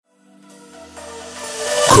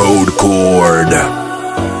Chord.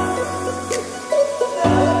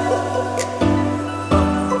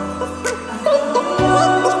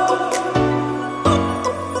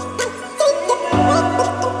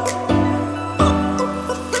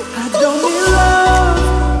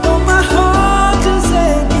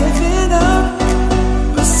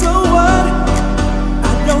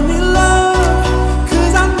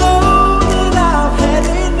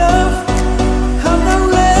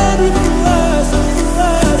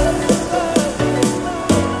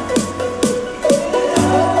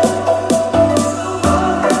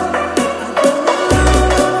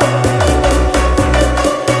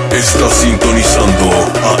 Estás sintonizando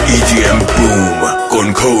a EDM Boom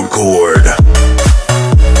con Chord.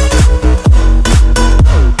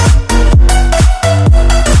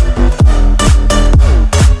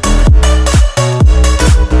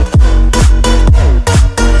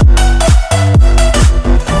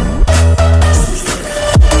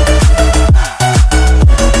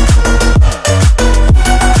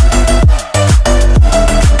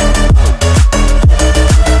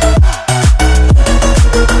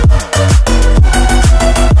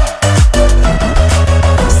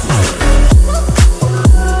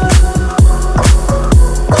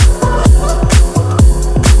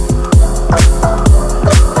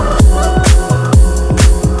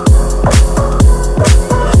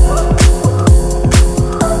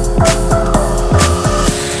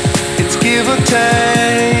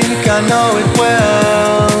 I know it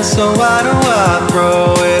well, so why do I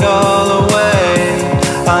throw it all away?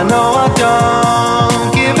 I know I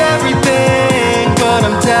don't give everything, but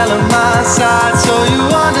I'm telling my side so you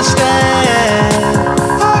understand.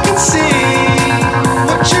 I can see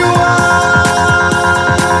what you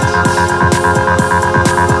want,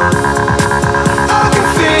 I can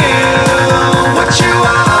feel what you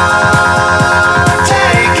are.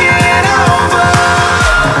 Take it over.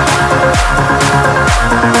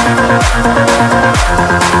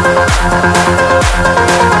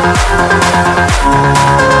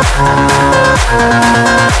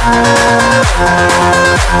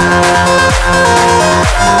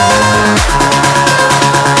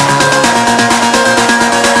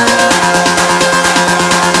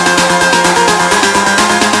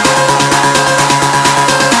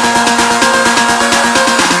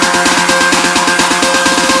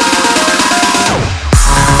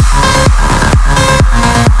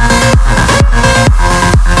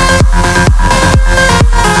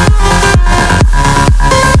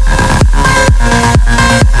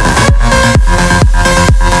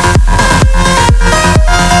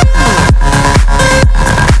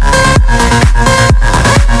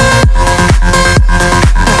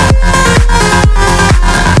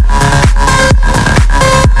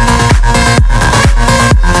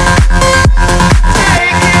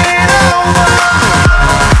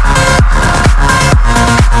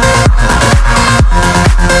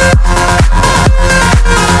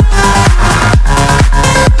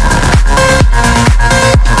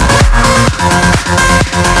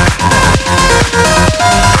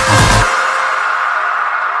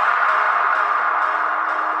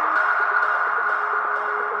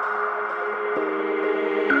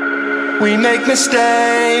 We make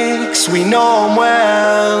mistakes, we know them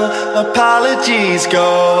well. Apologies go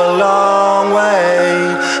a long way.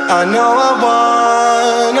 I know I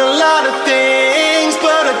want a lot of things,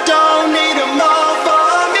 but I don't need them all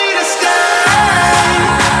for me to stay.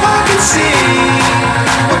 I can see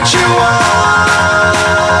what you want,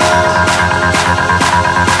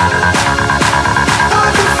 I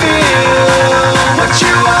can feel what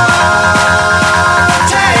you are.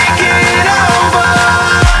 Take it over.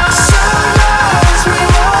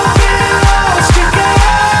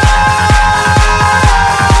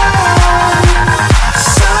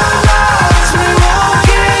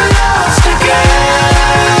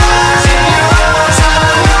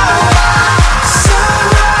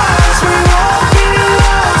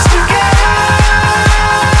 Together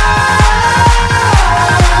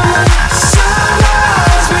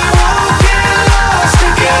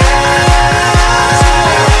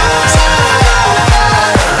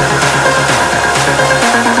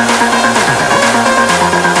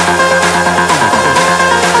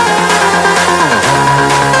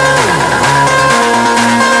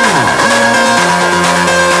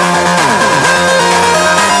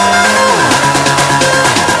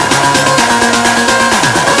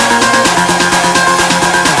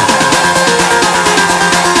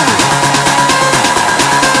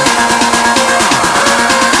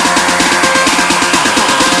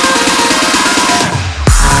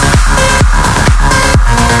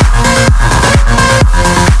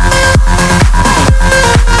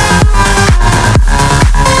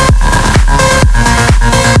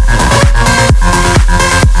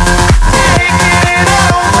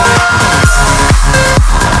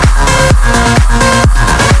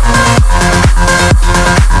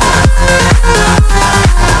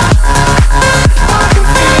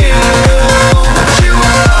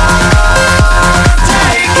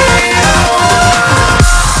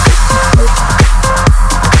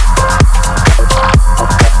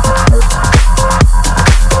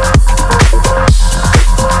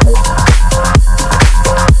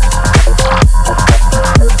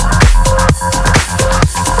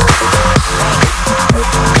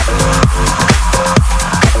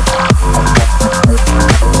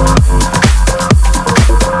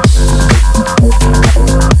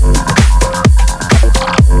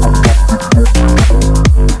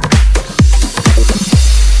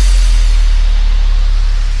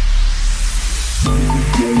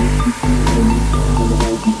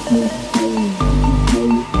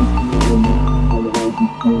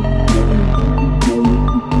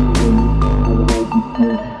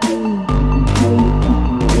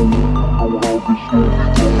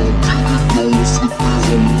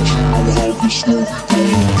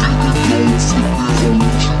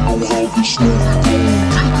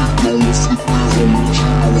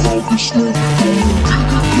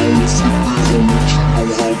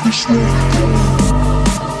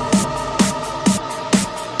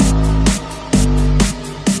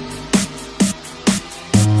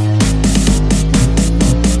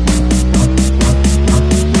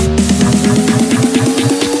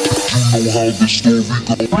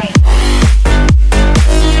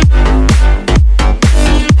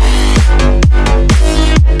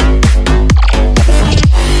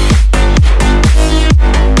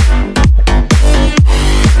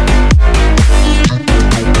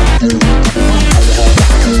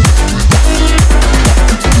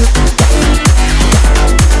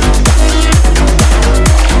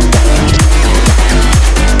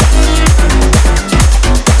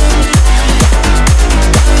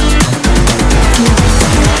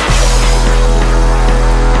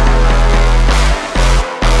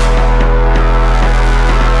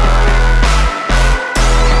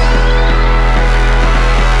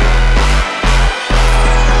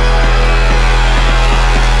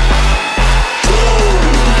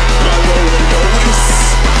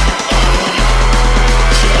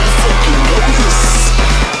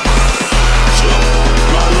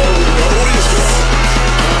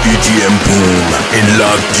EDM Boom en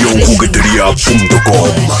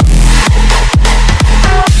la-jugueteria.com.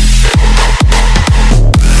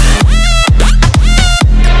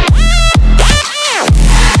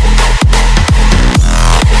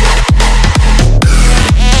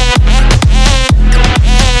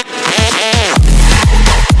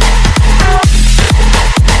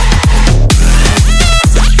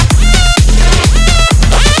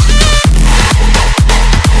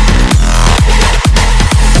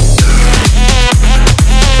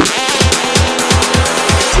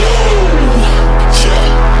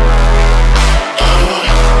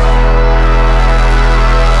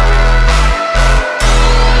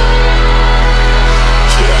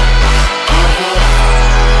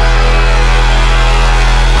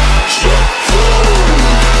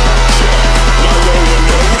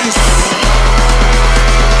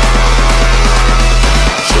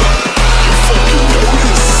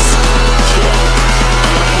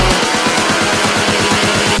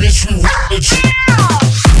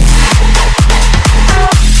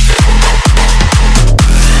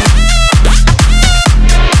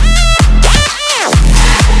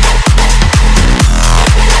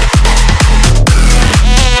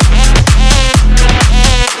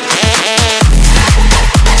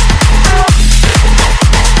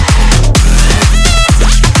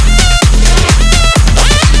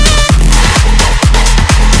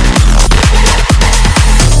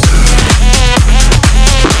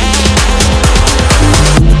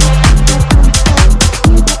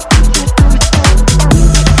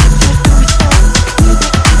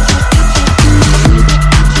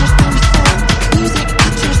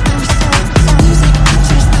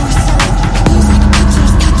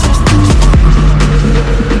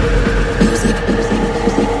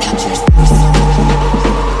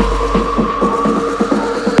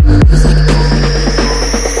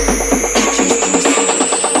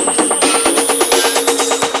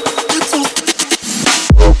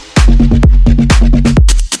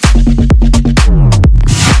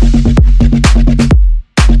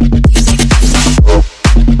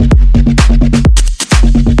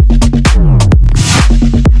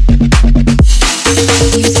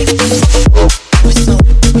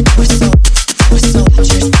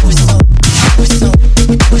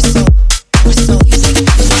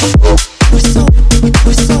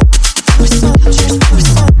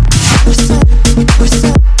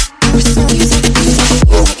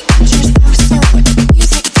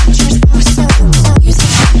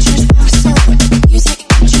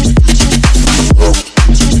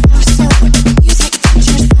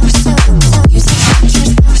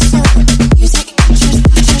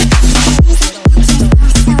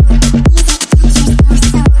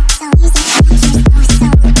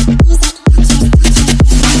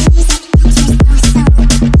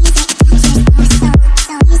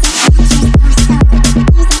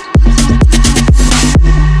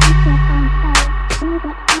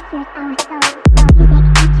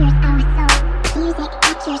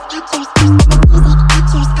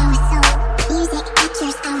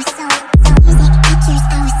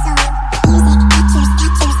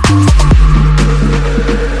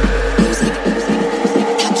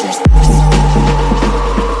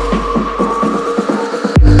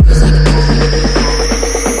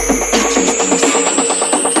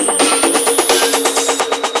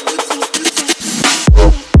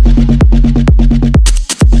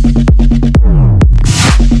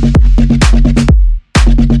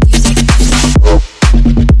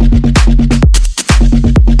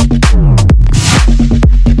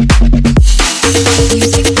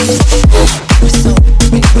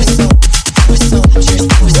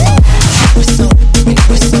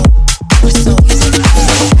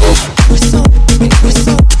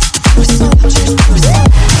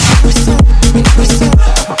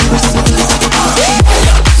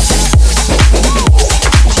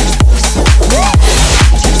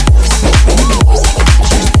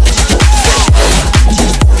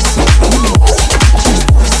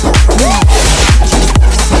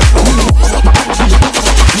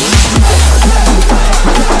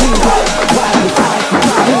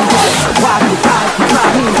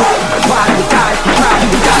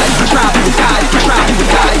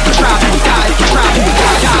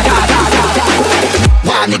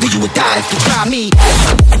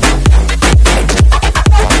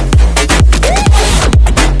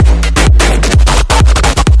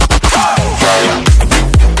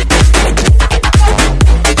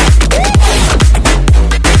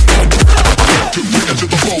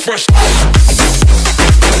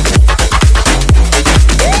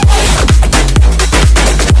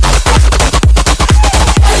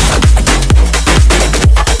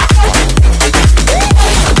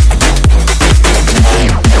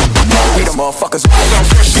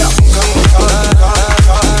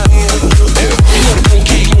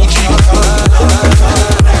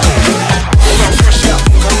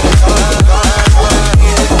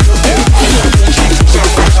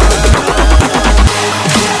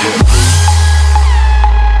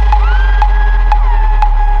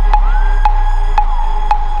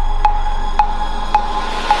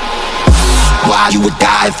 Why you would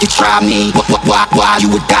die if you try me? Why you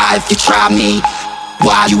would die if you try me?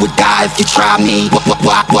 Why you would die if you try me?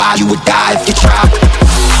 Why you would die if you try?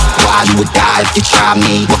 Why you would die if you try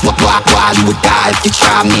me? Why you would die if you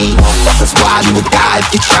try me? Why you would die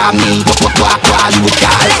if you try me? Why you would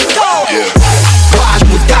die? Why you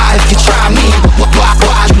would die if you try me?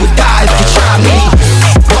 Why you would die if you try me?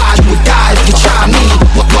 Why you would die if you try me?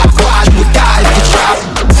 Why you would die if you try?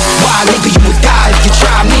 Why nigga you would die if you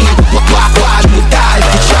try me? Why you would die if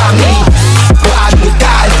you try me? Why you would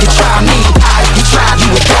die if you try me? If you try, you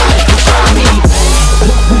would die if you try me.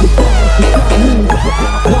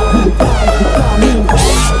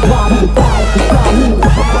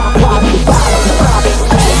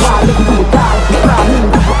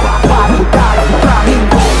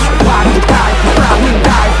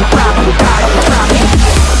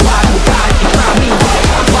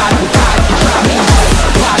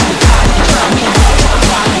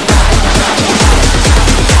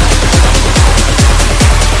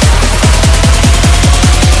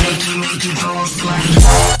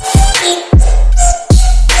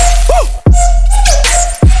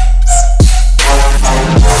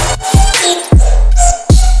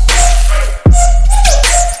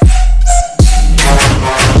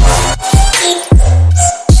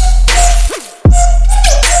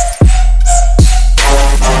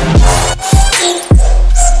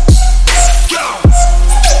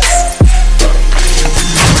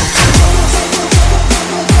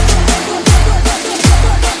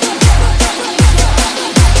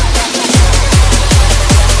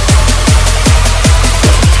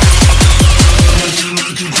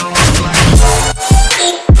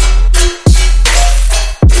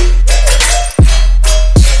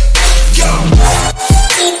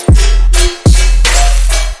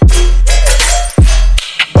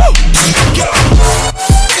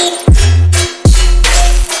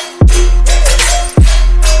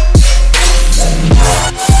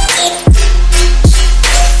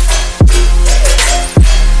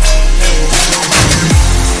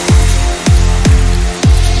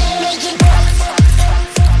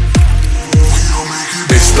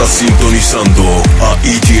 Estás sintonizando a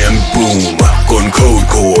EDM Boom con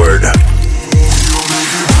Chord.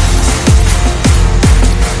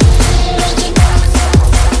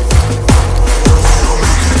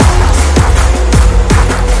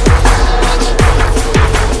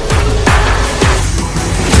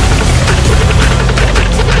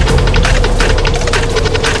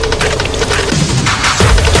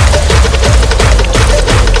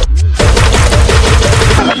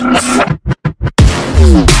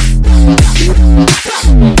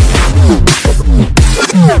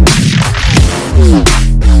 Yeah.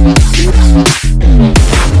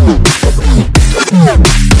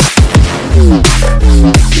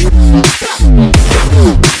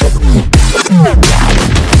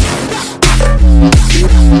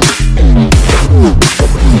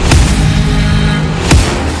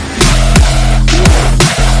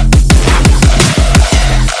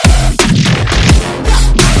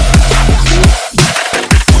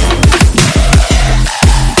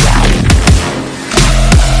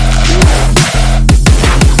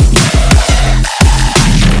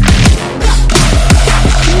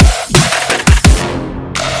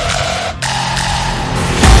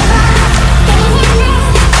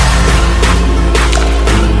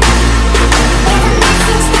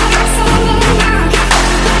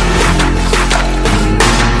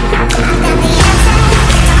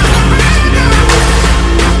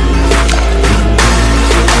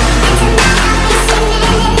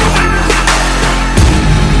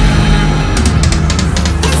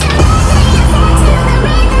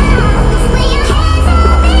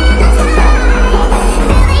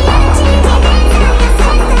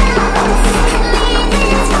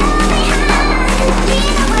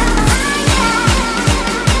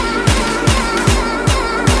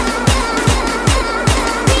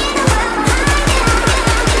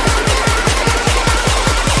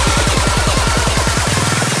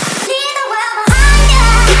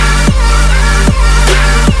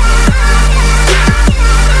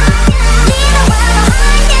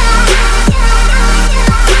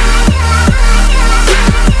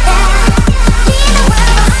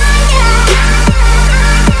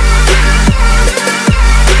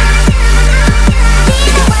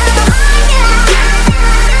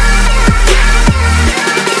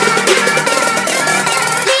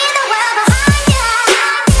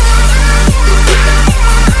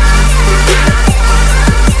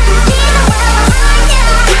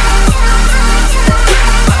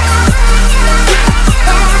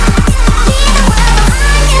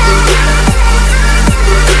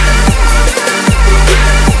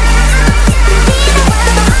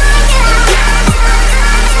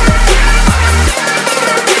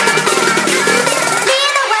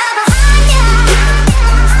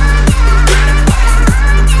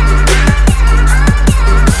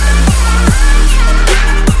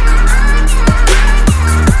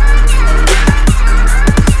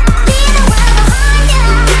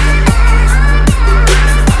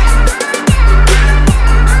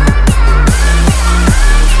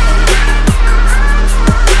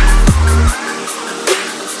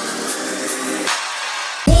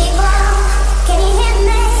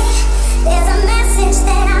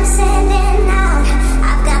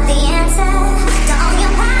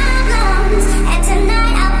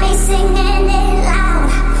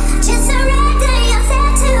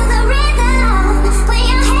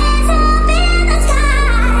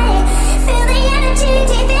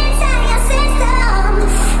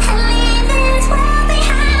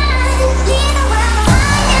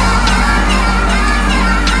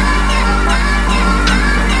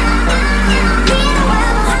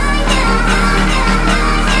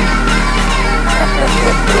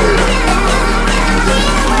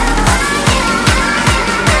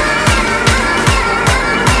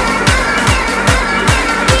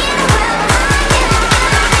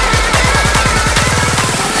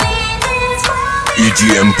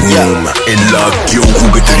 EDM Boom en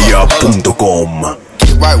la-jugueteria.com.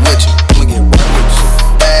 Get right with you, I'ma get right with you.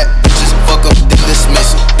 Bad bitches, fuck up, then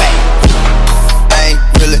dismiss them. Bang. I ain't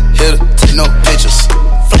really here to take no pictures.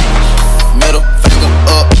 Flash. Middle finger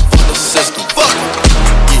up for the system. Fuck it.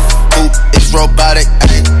 Yeah. Poop is robotic, I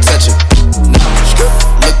ain't touching. Nah.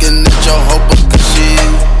 Looking at your hoe because she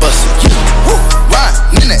bustin'. Yeah.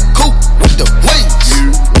 Ryan in that coupe with the wings.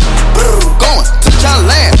 Going to John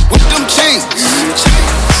Land with them chains.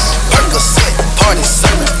 Percocet, party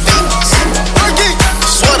serving fiends.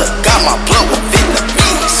 Sweater got my blood with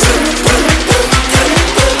Vietnamese.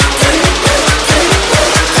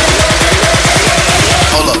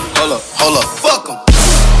 Hold up, fuck 'em.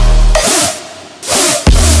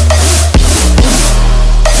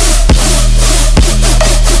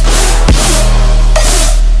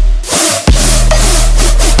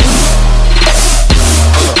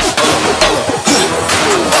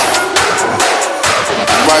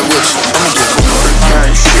 Right with you, I'ma get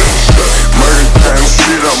Murder gang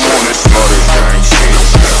shit, I'm on this murder gang shit.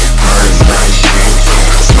 Murder gang shit,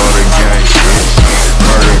 murder gang shit,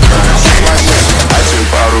 murder gang shit. I just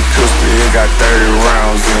bought a pistol, it got 30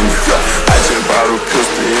 rounds in it. I just bought a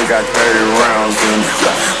pistol, it got 30 rounds in it.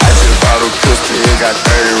 I just bought a pistol, it got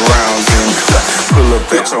 30 rounds in it. Pull up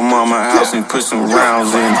at your mama's house and put some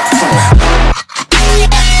rounds in it.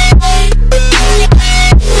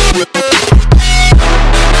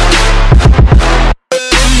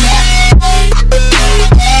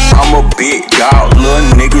 I'm a big dog,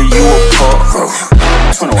 little nigga, you a pup.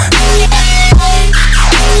 21.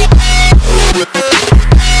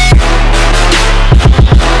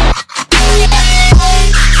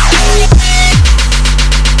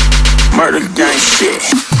 Murder gang shit.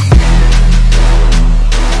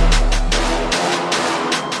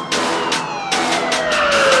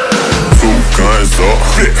 Two guns up,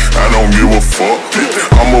 I don't give a fuck.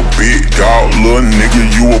 I'm a big dog, little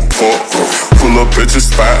nigga, you a pup. Pull up at your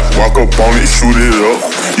spot, walk up on it, shoot it up.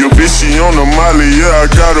 Your bitch, she on the molly, yeah, I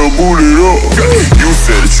got her booted up. You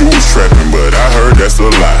said that you was trapping, but I heard that's a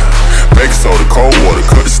lie. Baking soda, cold water,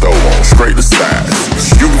 cut the stove on, straight to sides.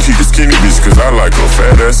 You can keep the skinny bitch, cause I like her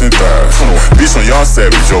fat ass and thighs. Bitch on y'all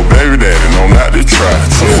savage, your baby daddy, no not to try.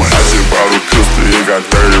 I just bought a pistol, it got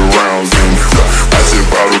 30 rounds in it. I just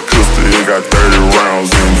bought a pistol, it got 30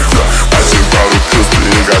 rounds in it. I just bought a pistol,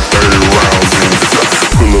 it got 30 rounds in it.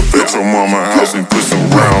 Pull up at your mama's house and put some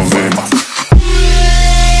rounds in it.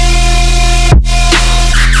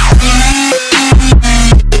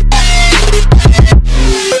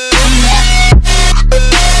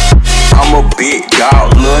 I'm a big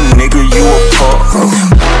dog, little nigga, you a pup.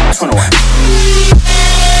 21.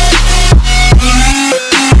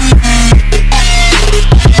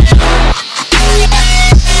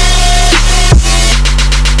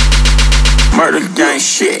 Murder gang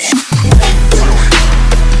shit.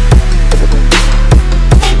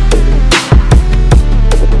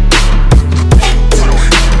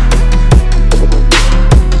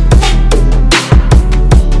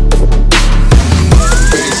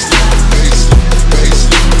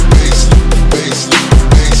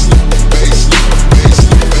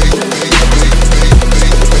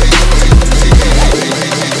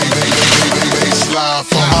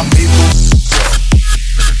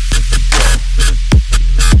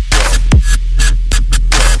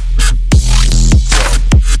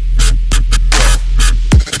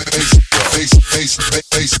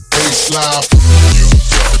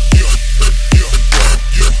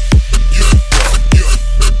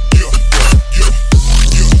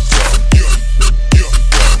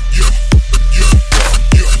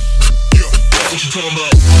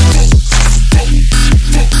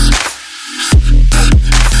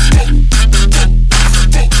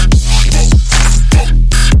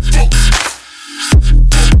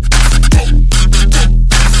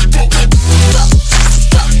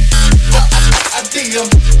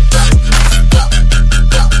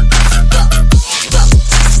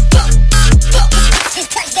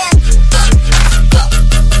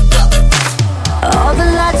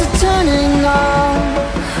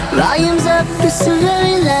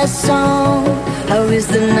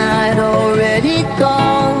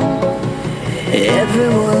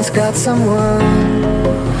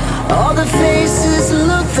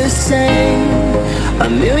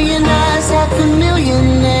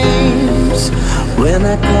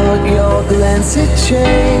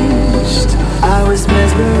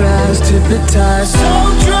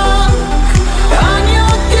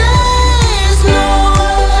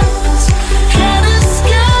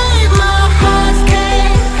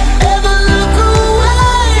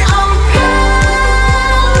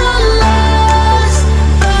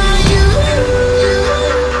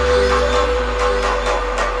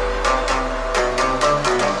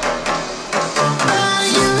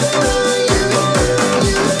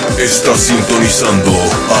 Estás sintonizando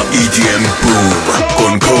a EDM Boom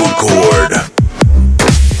con Chord.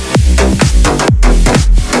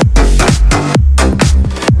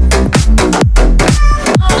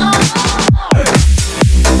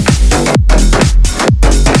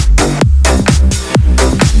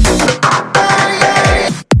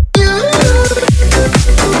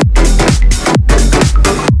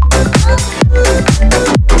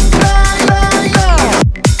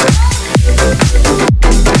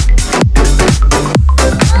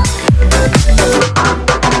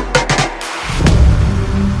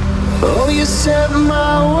 Set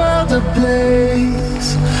my world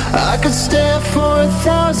ablaze. I could stare for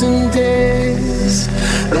 1,000 days,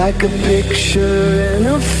 like a picture in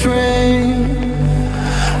a frame.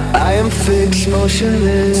 I am fixed,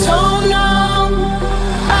 motionless. So numb,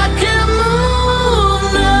 I can't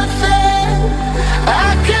move nothing.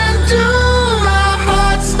 I can't do. My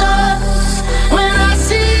heart stops when I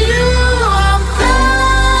see you. I'm paralyzed,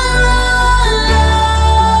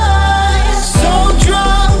 so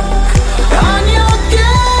drunk on your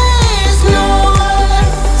gaze. No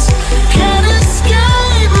words can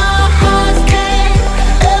escape. My heart can't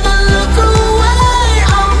ever look away.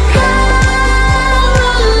 I'm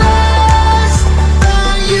paralyzed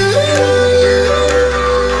by you.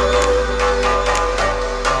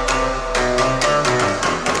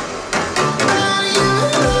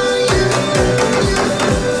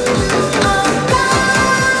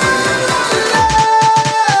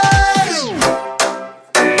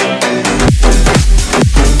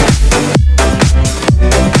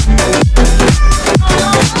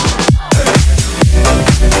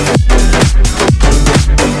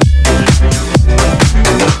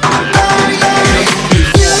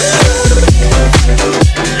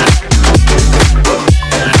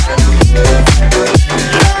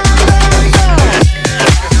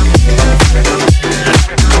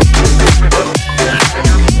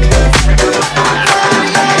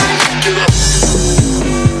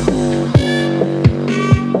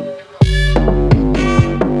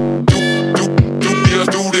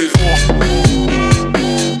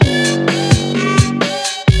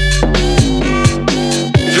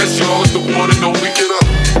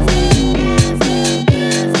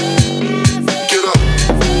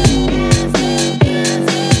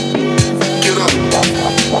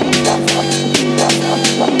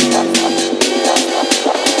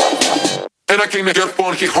 And I came to get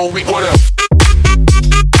funky, homie, what up?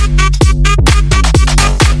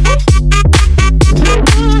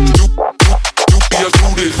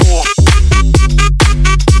 Do this.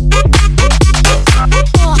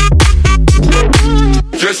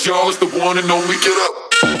 Yes, y'all, it's the one and only, get up.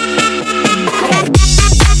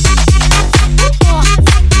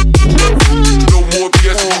 No more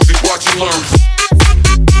BS music, watch and learn.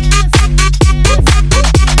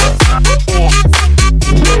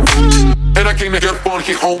 And I came to get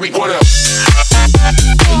funky, homie, what up?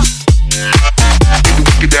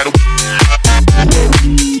 Get that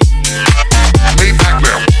lay back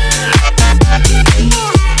now.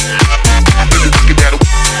 Get that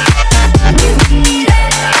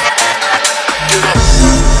get up.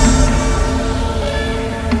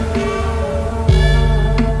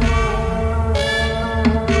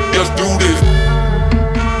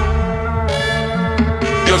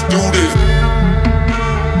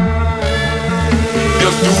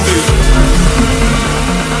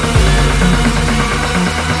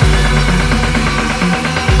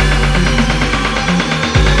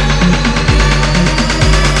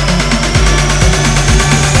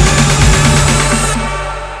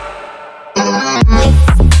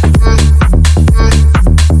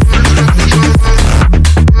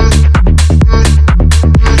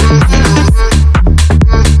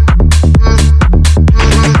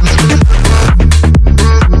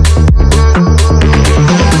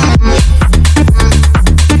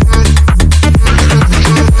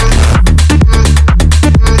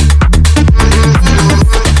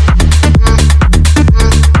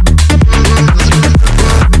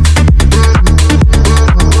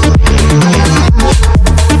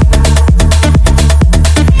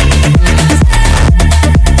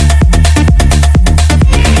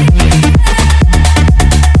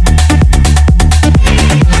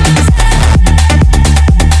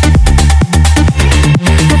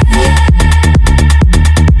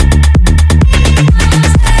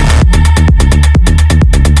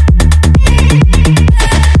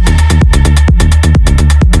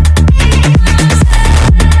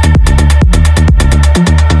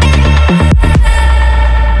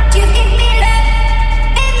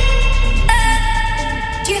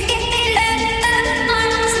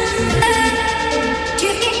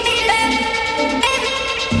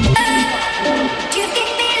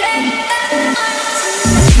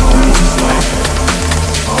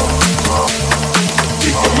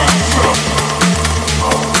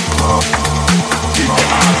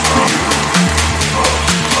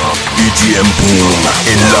 tiempo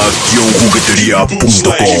en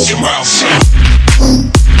la-jugueteria.com.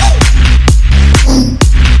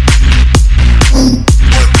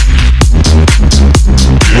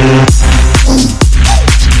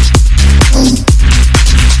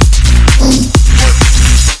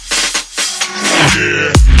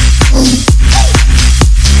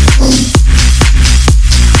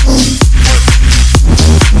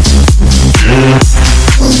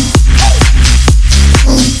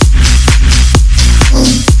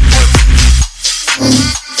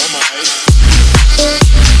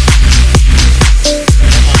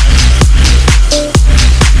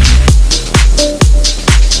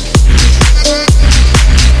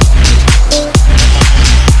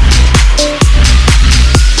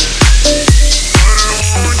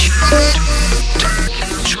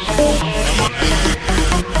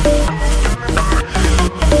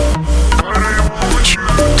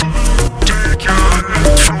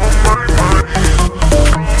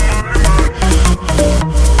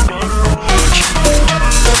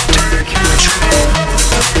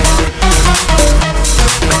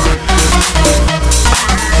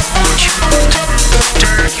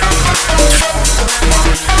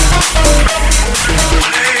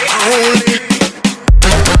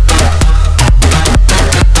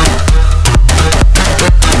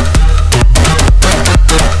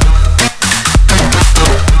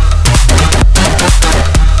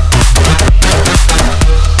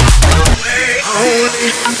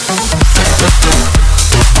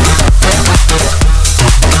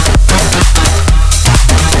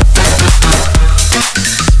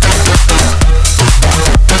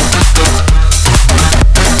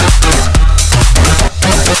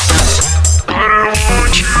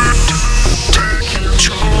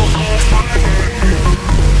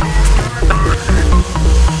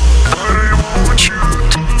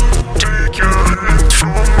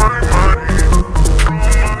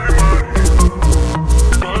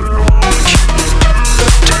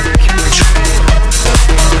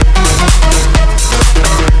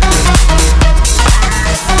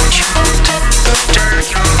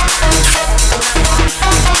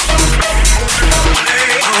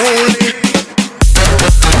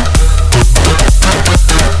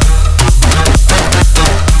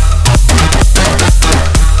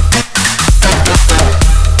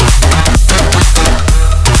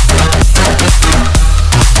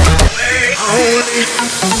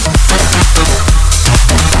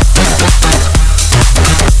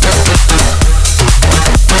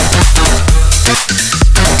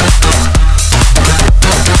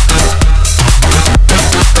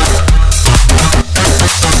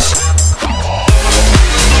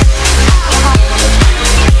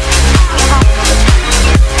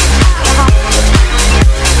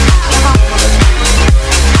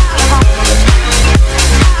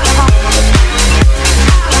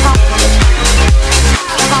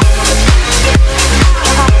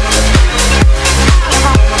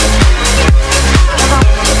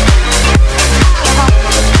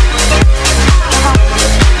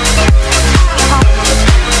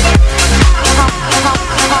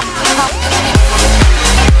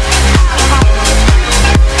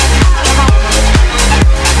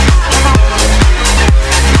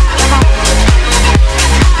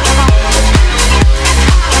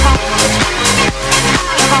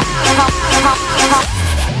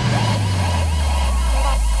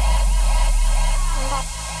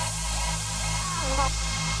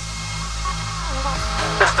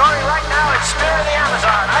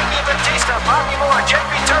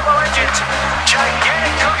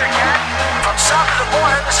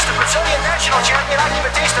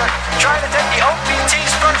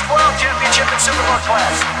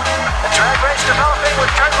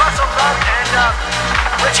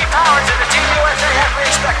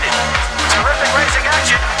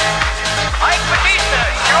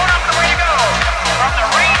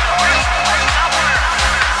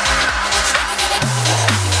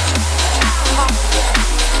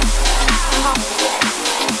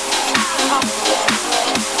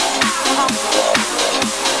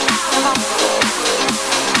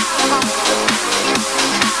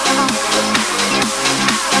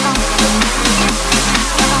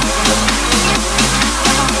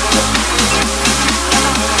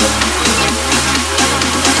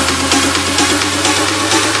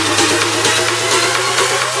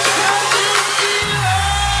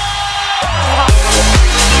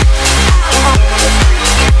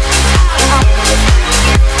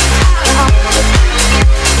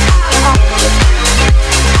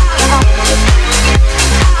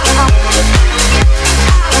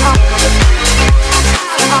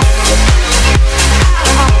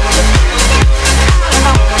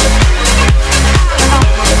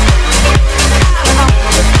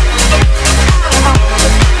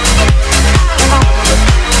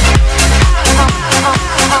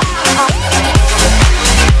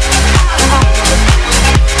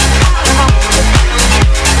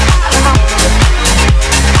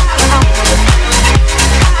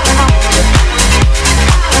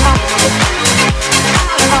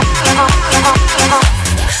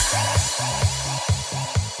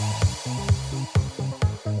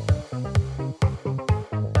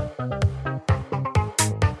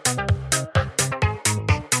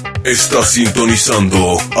 Estás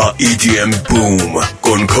sintonizando a EDM Boom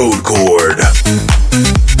con Chord.